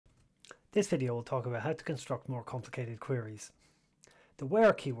This video will talk about how to construct more complicated queries. The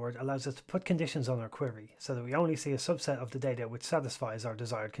where keyword allows us to put conditions on our query so that we only see a subset of the data which satisfies our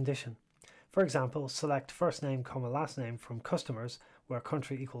desired condition. For example, select first name, last name from customers where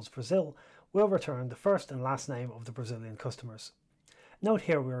country equals Brazil will return the first and last name of the Brazilian customers. Note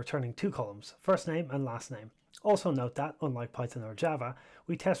here we're returning two columns, first name and last name. Also note that, unlike Python or Java,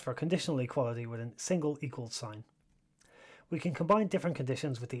 we test for conditional equality with a single equals sign. We can combine different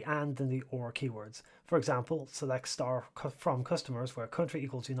conditions with the and the or keywords. For example, select star from customers where country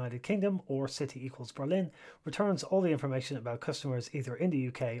equals United Kingdom or city equals Berlin returns all the information about customers either in the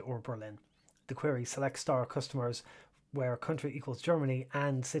UK or Berlin. The query select star customers where country equals Germany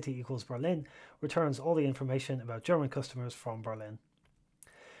and city equals Berlin returns all the information about German customers from Berlin.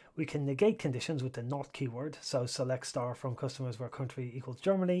 We can negate conditions with the not keyword, so select star from customers where country equals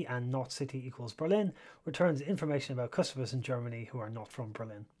Germany and not city equals Berlin returns information about customers in Germany who are not from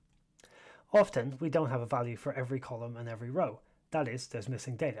Berlin. Often we don't have a value for every column and every row, that is, there's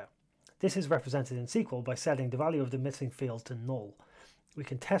missing data. This is represented in SQL by setting the value of the missing field to null. We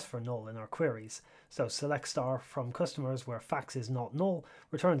can test for null in our queries, so select star from customers where fax is not null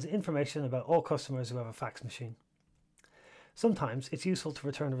returns information about all customers who have a fax machine. Sometimes it's useful to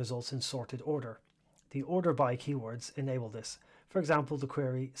return the results in sorted order. The order by keywords enable this. For example, the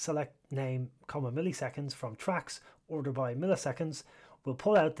query select name, milliseconds from tracks, order by milliseconds will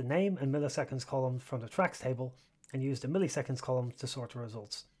pull out the name and milliseconds column from the tracks table and use the milliseconds column to sort the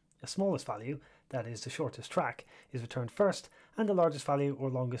results. The smallest value, that is the shortest track, is returned first and the largest value or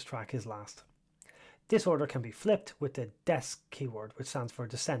longest track is last. This order can be flipped with the des keyword, which stands for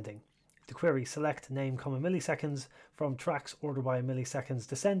descending. The query select name, milliseconds from tracks order by milliseconds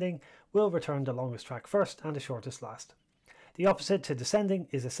descending will return the longest track first and the shortest last. The opposite to descending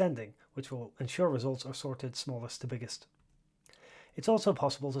is ascending, which will ensure results are sorted smallest to biggest. It's also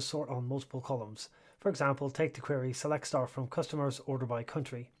possible to sort on multiple columns. For example, take the query select star from customers order by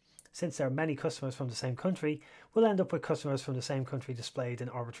country. Since there are many customers from the same country, we'll end up with customers from the same country displayed in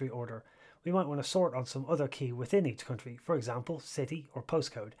arbitrary order. We might want to sort on some other key within each country, for example, city or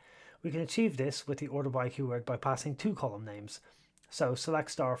postcode. We can achieve this with the order by keyword by passing two column names. So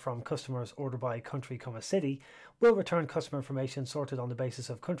select star from customers order by country, city will return customer information sorted on the basis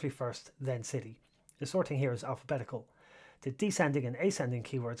of country first, then city. The sorting here is alphabetical. The descending and ascending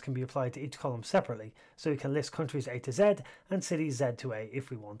keywords can be applied to each column separately, so we can list countries A to Z and cities Z to A if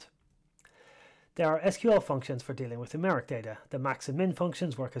we want. There are SQL functions for dealing with numeric data. The max and min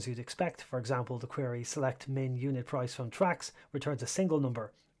functions work as you'd expect. For example, the query select min unit price from tracks returns a single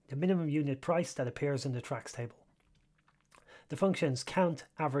number, the minimum unit price that appears in the tracks table. The functions count,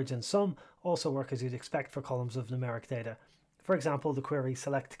 average and sum also work as you'd expect for columns of numeric data. For example, the query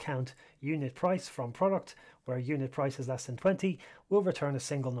select count unit price from product where unit price is less than 20 will return a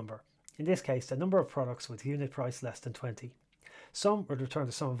single number. In this case, the number of products with unit price less than 20. Sum would return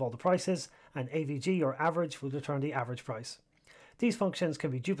the sum of all the prices, and AVG or average would return the average price. These functions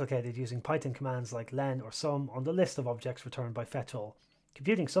can be duplicated using Python commands like len or sum on the list of objects returned by fetchall.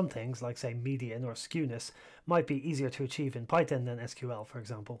 Computing some things, like say median or skewness, might be easier to achieve in Python than SQL, for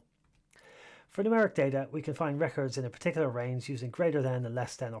example. For numeric data, we can find records in a particular range using greater than and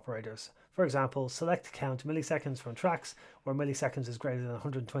less than operators. For example, select count milliseconds from tracks, where milliseconds is greater than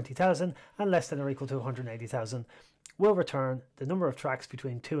 120,000 and less than or equal to 180,000, will return the number of tracks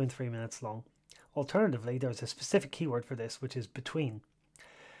between 2 and 3 minutes long. Alternatively, there's a specific keyword for this, which is between.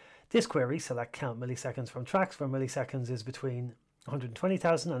 This query, select count milliseconds from tracks, where milliseconds is between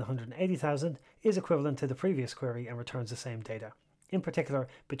 120,000 and 180,000, is equivalent to the previous query and returns the same data. In particular,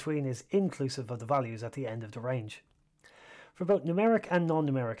 between is inclusive of the values at the end of the range. For both numeric and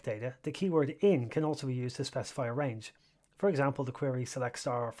non-numeric data, the keyword in can also be used to specify a range. For example, the query select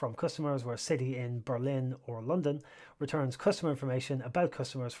star from customers where city in Berlin or London returns customer information about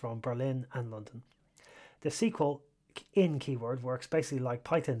customers from Berlin and London. The SQL in keyword works basically like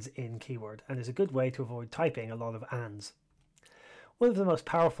Python's in keyword and is a good way to avoid typing a lot of ands. One of the most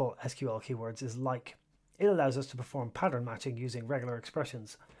powerful SQL keywords is like. It allows us to perform pattern matching using regular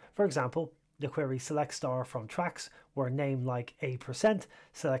expressions. For example, the query select star from tracks where name like a%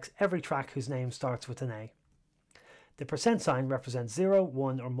 selects every track whose name starts with an A. The percent sign represents 0,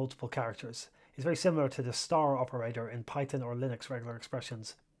 1 or multiple characters. It's very similar to the star operator in Python or Linux regular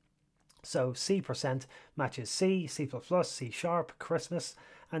expressions. So C% matches C, C++, C#, Christmas,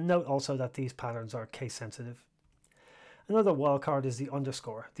 and note also that these patterns are case sensitive. Another wildcard is the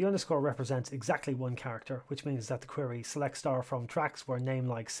underscore. The underscore represents exactly one character, which means that the query select star from tracks where name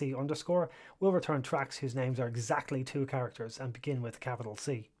like C underscore will return tracks whose names are exactly 2 characters and begin with capital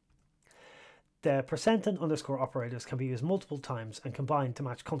C. The percent and underscore operators can be used multiple times and combined to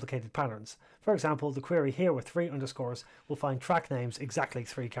match complicated patterns. For example, the query here with 3 underscores will find track names exactly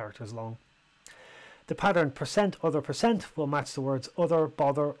 3 characters long. The pattern percent other percent will match the words other,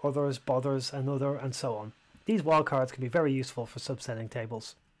 bother, others, bothers, another, and so on. These wildcards can be very useful for subsetting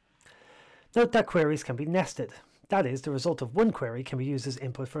tables. Note that queries can be nested. That is, the result of one query can be used as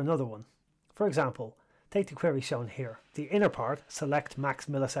input for another one. For example, take the query shown here. The inner part, select max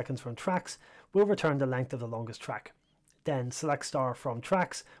milliseconds from tracks, will return the length of the longest track. Then select star from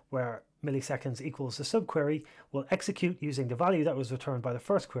tracks, where milliseconds equals the subquery, will execute using the value that was returned by the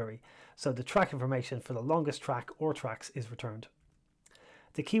first query, so the track information for the longest track or tracks is returned.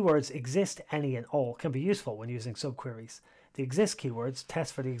 The keywords exist, any, and all can be useful when using subqueries. The exist keywords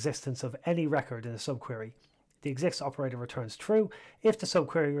test for the existence of any record in a subquery. The exist operator returns true if the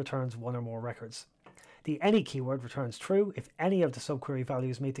subquery returns one or more records. The any keyword returns true if any of the subquery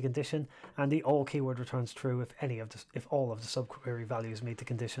values meet the condition, and the all keyword returns true if all of the subquery values meet the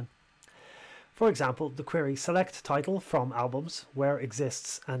condition. For example, the query select title from albums, where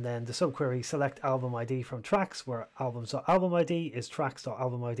exists, and then the subquery select album ID from tracks, where albums.album ID is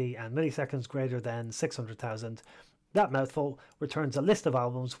tracks.album ID and milliseconds greater than 600,000. That mouthful returns a list of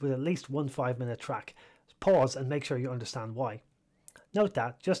albums with at least one 5-minute track. Pause and make sure you understand why. Note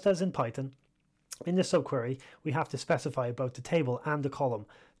that, just as in Python, in the subquery, we have to specify both the table and the column,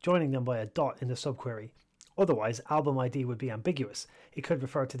 joining them by a dot in the subquery. Otherwise, album ID would be ambiguous. It could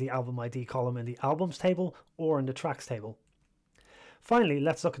refer to the album ID column in the albums table or in the tracks table. Finally,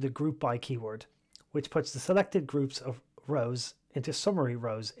 let's look at the group by keyword, which puts the selected groups of rows into summary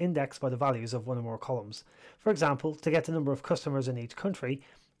rows indexed by the values of one or more columns. For example, to get the number of customers in each country,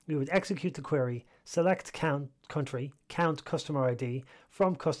 we would execute the query select count country, count customer ID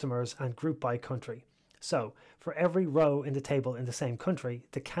from customers and group by country. So, for every row in the table in the same country,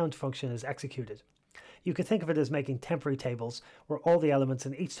 the count function is executed. You could think of it as making temporary tables where all the elements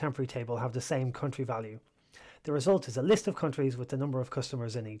in each temporary table have the same country value. The result is a list of countries with the number of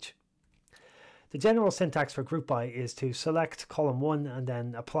customers in each. The general syntax for group by is to select column 1 and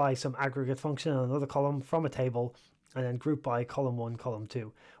then apply some aggregate function on another column from a table, and then group by column 1, column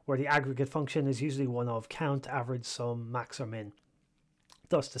 2, where the aggregate function is usually one of count, average, sum, max, or min.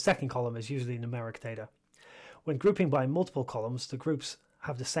 Thus, the second column is usually numeric data. When grouping by multiple columns, the groups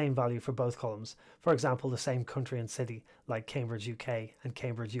have the same value for both columns. For example, the same country and city, like Cambridge, UK and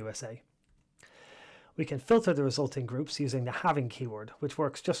Cambridge, USA. We can filter the resulting groups using the having keyword, which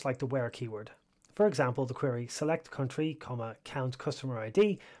works just like the where keyword. For example, the query select country, count customer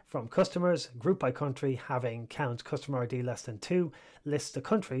ID from customers, group by country, having count customer ID less than 2, lists the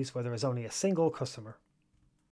countries where there is only a single customer.